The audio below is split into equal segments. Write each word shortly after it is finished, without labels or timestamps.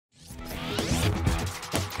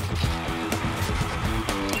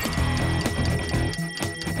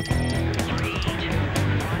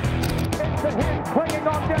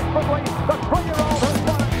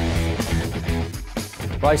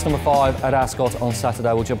Race number 5 at Ascot on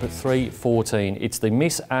Saturday will jump at 3:14. It's the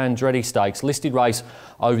Miss Andretti Stakes, listed race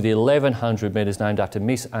over the 1100 metres, named after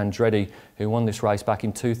Miss Andretti, who won this race back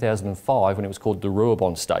in 2005 when it was called the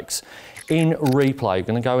Ruabon Stakes. In replay, we're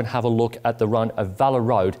going to go and have a look at the run of Valor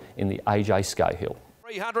Road in the AJ Scahill.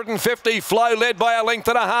 350 flow, led by a length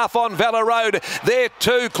and a half on Valor Road. They're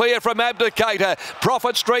two clear from Abdicator.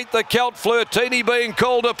 Prophet Street, the Celt, Flirtini being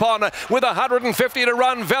called upon with 150 to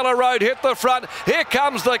run. Valor Road hit the front. Here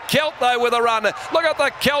comes the Celt though with a run. Look at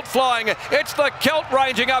the Celt flying. It's the Celt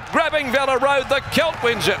ranging up, grabbing Valor Road. The Celt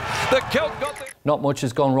wins it. The Celt got the... Not much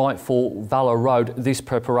has gone right for Valor Road. This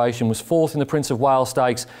preparation was fourth in the Prince of Wales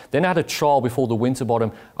Stakes, then had a trial before the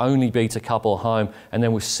Winterbottom, only beat a couple home, and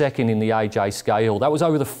then was second in the AJ Scahill. That was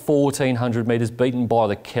over the 1400 metres, beaten by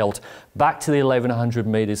the Celt. Back to the 1100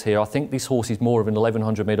 metres here. I think this horse is more of an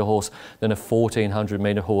 1100 metre horse than a 1400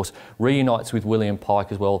 metre horse. Reunites with William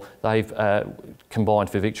Pike as well. They've combined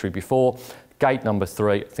for victory before. Gate number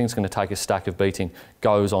 3, I think it's going to take a stack of beating,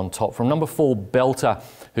 goes on top. From number 4, Belter,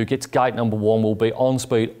 who gets gate number 1, will be on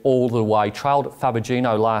speed all the way. Trailed at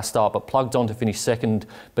Fabergino last start, but plugged on to finish second,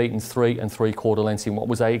 beaten 3 3/4 lengths in what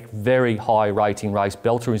was a very high rating race.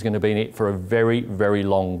 Belter is going to be in it for a very, very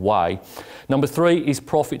long way. Number 3 is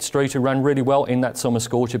Prophet Street, who ran really well in that summer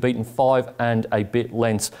scorcher, beaten 5 and a bit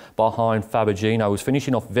lengths behind Fabergino. Was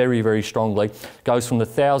finishing off very, very strongly. Goes from the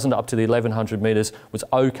 1000 up to the 1100 metres, was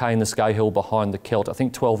okay in the Scahill behind the Celt. I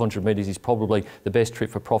think 1200 metres is probably the best trip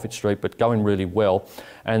for Prophet Street, but going really well.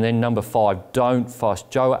 And then number 5, Don't Fuss.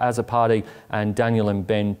 Joe Azzopardi and Daniel and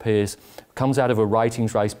Ben Pearce. Comes out of a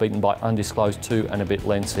ratings race, beaten by Undisclosed 2 and a bit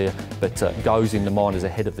lengths here, but goes in the minors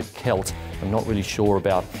ahead of the Celt. I'm not really sure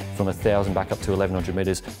about from 1000 back up to 1100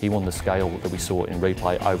 metres. He won the scale that we saw in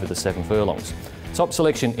replay over the 7 furlongs. Top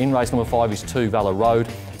selection in race number 5 is 2 Valor Road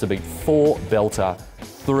to beat 4 Belter,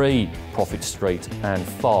 3 Prophet Street and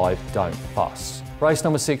 5 Don't Fuss. Race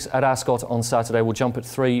number 6 at Ascot on Saturday will jump at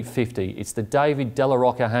 3:50. It's the David Della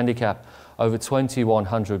Rocca handicap over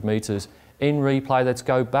 2100 metres. In replay, let's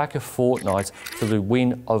go back a fortnight to the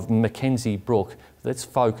win of Mackenzie Brook. Let's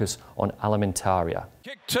focus on Alimentaria.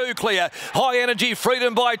 Kick 2 clear. High Energy,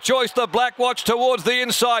 Freedom by Choice. The Black Watch towards the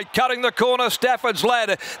inside. Cutting the corner, Stafford's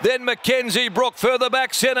Lad. Then Mackenzie Brook. Further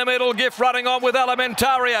back, Sentimental Gift running on with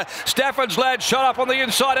Alimentaria. Stafford's Lad shot up on the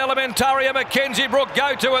inside. Alimentaria, Mackenzie Brook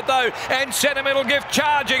go to it though. And Sentimental Gift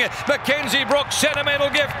charging. Mackenzie Brook, Sentimental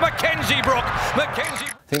Gift. Mackenzie Brook. Mackenzie.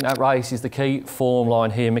 I think that race is the key form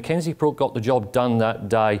line here. Mackenzie Brook got the job done that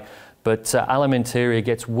day. But Alimentaria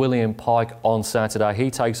gets William Pike on Saturday. He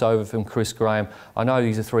takes over from Chris Graham. I know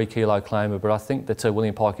he's a 3 kilo claimer, but I think that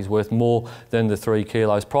William Pike is worth more than the 3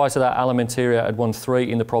 kilos. Prior to that, Alimentaria had won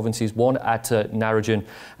 3 in the provinces, 1 at Narrogin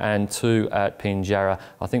and 2 at Pinjarra.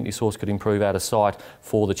 I think this horse could improve out of sight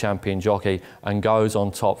for the champion jockey and goes on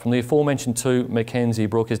top. From the aforementioned 2, Mackenzie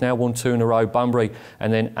Brook has now won 2 in a row, Bunbury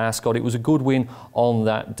and then Ascot. It was a good win on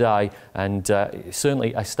that day and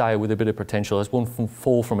certainly a stayer with a bit of potential. Has won from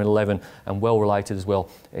 4 from 11. And well related as well.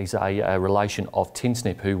 He's a relation of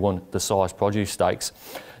Tinsnip, who won the Size Produce Stakes.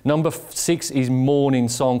 Number 6 is Morning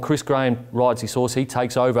Song. Chris Graham rides his horse. He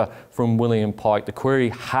takes over from William Pike. The query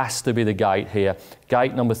has to be the gate here.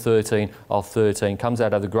 Gate number 13 of 13. Comes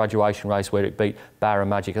out of the graduation race where it beat Barra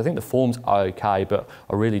Magic. I think the form's okay, but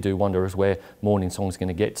I really do wonder as where Morning Song's going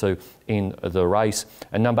to get to in the race.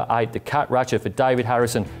 And number 8, the Cat Ratchet for David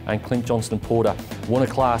Harrison and Clint Johnston Porter. Won a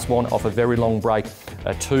Class 1 off a very long break.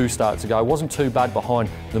 2 starts ago. Wasn't too bad behind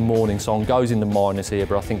the Morning Song. Goes in the minors here,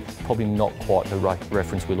 but I think probably not quite the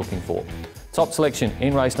reference we're looking for. Top selection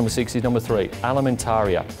in race number 6 is number 3,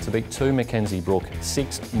 Alimentaria, to beat 2 Mackenzie Brook,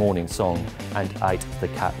 6 Morning Song and 8 the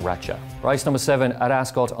Cat Ratchet. Race number 7 at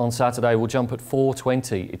Ascot on Saturday will jump at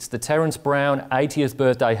 4:20. It's the Terence Brown 80th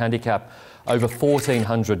birthday handicap over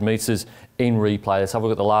 1400 metres in replay. Let's have a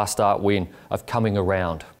look at the last start win of Coming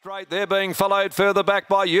Around. Great, they're being followed further back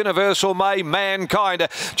by Universal May, Mankind.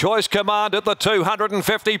 Choice Command at the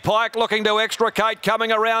 250. Pike looking to extricate,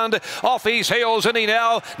 Coming Around off his heels, and he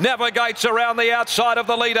now navigates around the outside of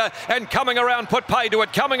the leader, and Coming Around put pay to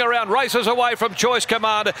it. Coming Around races away from Choice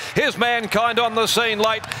Command. Here's Mankind on the scene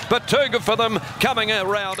late, but too good for them, Coming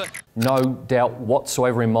Around. No doubt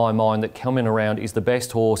whatsoever in my mind that Coming Around is the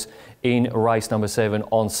best horse in race number 7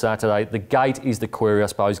 on Saturday. The gate is the query, I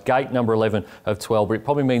suppose. Gate number 11 of 12, but it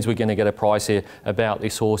probably means we're going to get a price here about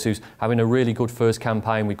this horse who's having a really good first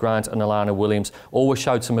campaign with Grant and Alana Williams. Always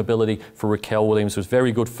showed some ability for Raquel Williams. Was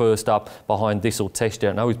very good first up behind This'll Test You.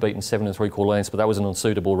 I know he's beaten 7 3/4 lengths, but that was an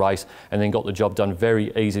unsuitable race, and then got the job done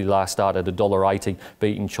very easily last start at $1.80,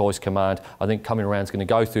 beating Choice Command. I think coming around is going to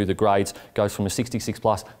go through the grades, goes from a 66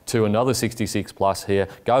 plus to another 66 plus here,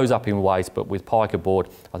 goes up in weight, but with Pike aboard,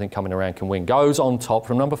 I think coming around can win. Goes on top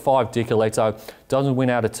from number 5, Dicoletto. Doesn't win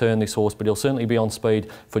out of turn, this horse, but he'll certainly be on speed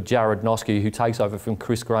for Jared Noske, who takes over from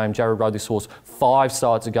Chris Graham. Jared rode this horse 5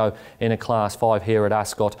 starts ago in a Class 5 here at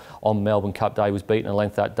Ascot on Melbourne Cup Day. Was beaten a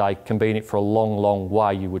length that day. Can be in it for a long, long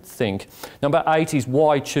way, you would think. Number 8 is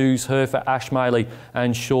Why Choose Her for Ash Maley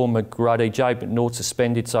and Sean McGruddy. Jade McNaught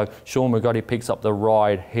suspended, so Sean McGruddy picks up the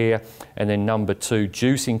ride here. And then number 2,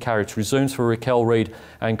 Juicing Carrots, resumes for Raquel Reid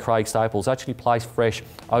and Craig Staples. Actually placed fresh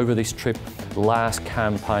over this trip last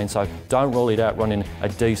campaign, so don't rule it out running a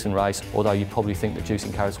decent race, although you probably think that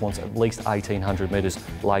Juicing Carrots wants at least 1,800 metres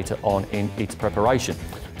later on in its preparation.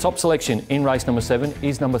 Top selection in race number 7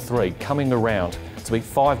 is number 3, Coming Around, to beat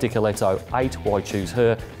 5 Dicoletto, 8 Why Choose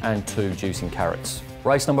Her and 2 Juicing Carrots.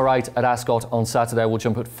 Race number 8 at Ascot on Saturday will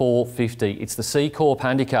jump at 4.50. It's the C Corp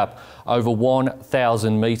Handicap over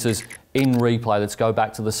 1,000 metres in replay. Let's go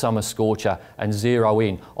back to the Summer Scorcher and zero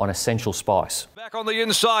in on Essential Spice. Back on the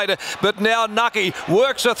inside, but now Nucky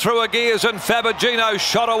works her through her gears, and Fabergino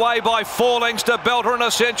shot away by 4 lengths to Belter and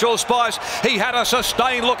Essential Spice. He had a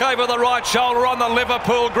sustained look over the right shoulder on the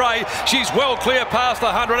Liverpool Grey. She's well clear past the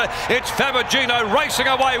 100. It's Fabergino racing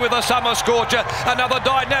away with the Summer Scorcher. Another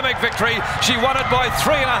dynamic victory. She won it by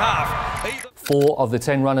 3.5. 4 of the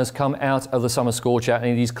 10 runners come out of the Summer Scorcher, and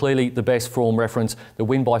it is clearly the best form reference. The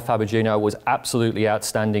win by Fabergino was absolutely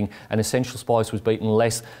outstanding, and Essential Spice was beaten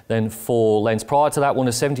less than 4 lengths. Prior to that one,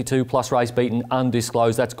 a 72 plus race beaten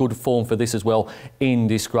undisclosed. That's good form for this as well in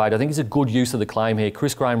this grade. I think it's a good use of the claim here.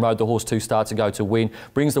 Chris Graham rode the horse 2 starts ago to win,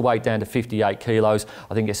 brings the weight down to 58 kilos.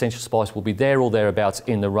 I think Essential Spice will be there or thereabouts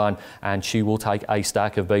in the run, and she will take a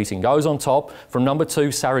stack of beating. Goes on top from number 2,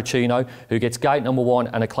 Saracino, who gets gate number 1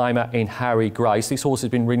 and a claimer in Harry Grace. This horse has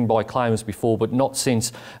been ridden by claimers before, but not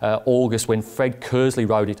since August, when Fred Kersley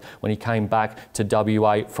rode it when he came back to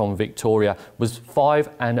WA from Victoria. Was 5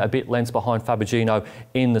 and a bit lengths behind Fabergino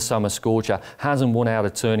in the Summer Scorcher. Hasn't won out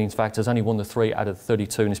of turn. In fact, has only won the 3 out of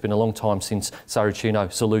 32, and it's been a long time since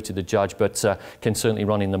Saracino saluted the judge, but can certainly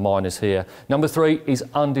run in the minors here. Number 3 is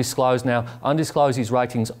Undisclosed. Now, Undisclosed, his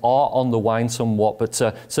ratings are on the wane somewhat, but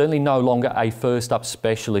certainly no longer a first up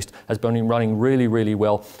specialist. Has been running really, really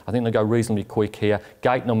well. I think they go reasonably quick here.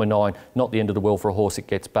 Gate number 9, not the end of the world for a horse that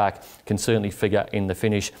gets back. Can certainly figure in the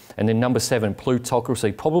finish. And then number 7,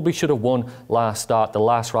 Plutocracy. Probably should have won last start. The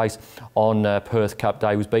last race on Perth Cup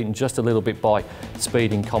Day was beaten just a little bit by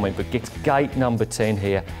Speeding Comment, but gets gate number 10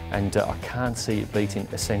 here, and I can't see it beating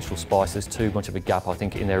Essential Spice. There's too much of a gap, I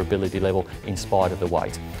think, in their ability level in spite of the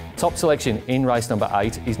weight. Top selection in race number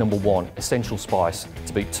 8 is number 1, Essential Spice,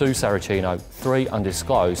 to beat 2 Saracino, 3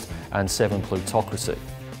 Undisclosed and 7 Plutocracy.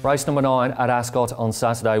 Race number 9 at Ascot on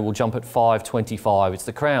Saturday will jump at 5.25. It's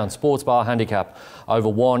the Crown Sports Bar Handicap over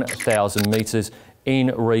 1,000 metres in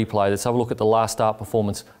replay. Let's have a look at the last start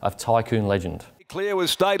performance of Tycoon Legend. Clear with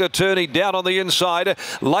State Attorney down on the inside.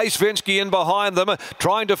 Lacevinsky in behind them,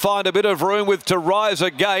 trying to find a bit of room with To Rise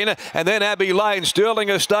Again. And then Abbey Lane, Sterling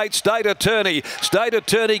Estate, State Attorney. State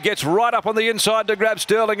Attorney gets right up on the inside to grab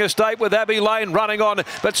Sterling Estate with Abbey Lane running on.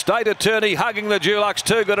 But State Attorney hugging the Dulux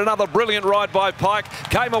too good. Another brilliant ride by Pike.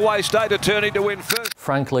 Came away State Attorney to win first.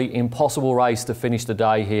 Frankly, impossible race to finish the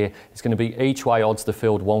day here. It's going to be each way odds the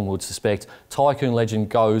field, one would suspect. Tycoon Legend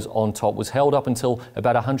goes on top. Was held up until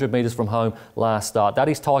about 100 metres from home last start. That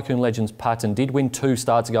is Tycoon Legend's pattern. Did win 2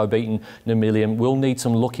 starts ago, beaten Nemillion. Will need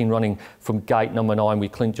some looking running from gate number 9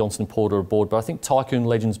 with Clint Johnson Porter aboard, but I think Tycoon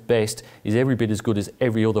Legend's best is every bit as good as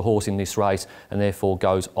every other horse in this race, and therefore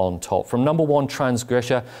goes on top. From number 1,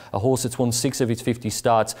 Transgressor, a horse that's won 6 of its 50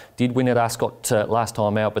 starts, did win at Ascot last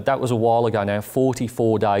time out, but that was a while ago now,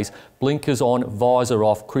 44 days. Blinkers on, visor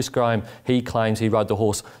off. Chris Graham, he claims he rode the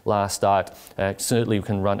horse last start. Certainly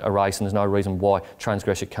can run a race, and there's no reason why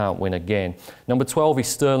Transgressor can't win again. Number 12 is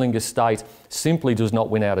Sterling Estate. Simply does not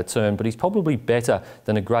win out of turn, but he's probably better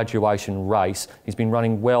than a graduation race. He's been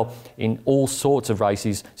running well in all sorts of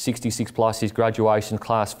races, 66 plus, his graduation,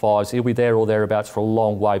 class 5s. He'll be there or thereabouts for a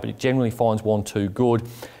long way, but it generally finds 1 too good.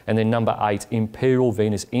 And then number 8, Imperial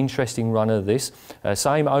Venus. Interesting runner this.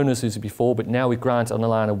 Same owners as before, but now with Grant and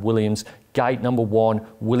Alana Williams. Gate number 1,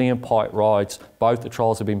 William Pike rides. Both the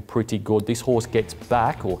trials have been pretty good. This horse gets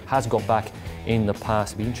back, or has got back in the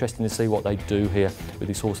past. It'll be interesting to see what they do here with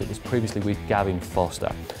this horse that was previously with Gavin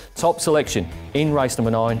Foster. Top selection in race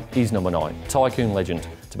number 9 is number 9, Tycoon Legend,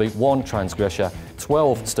 to beat 1 Transgressor,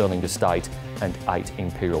 12 Sterling Estate and 8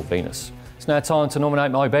 Imperial Venus. It's now time to nominate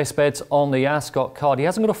my best bets on the Ascot card. He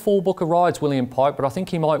hasn't got a full book of rides, William Pike, but I think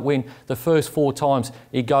he might win the first 4 times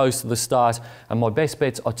he goes to the start. And my best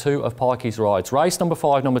bets are 2 of Pikey's rides. Race number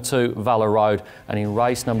 5, number 2, Valor Road, and in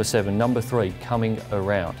race number 7, number 3, Coming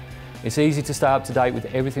Around. It's easy to stay up to date with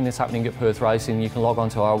everything that's happening at Perth Racing. You can log on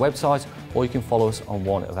to our website or you can follow us on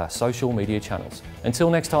one of our social media channels. Until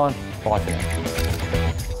next time, bye for now.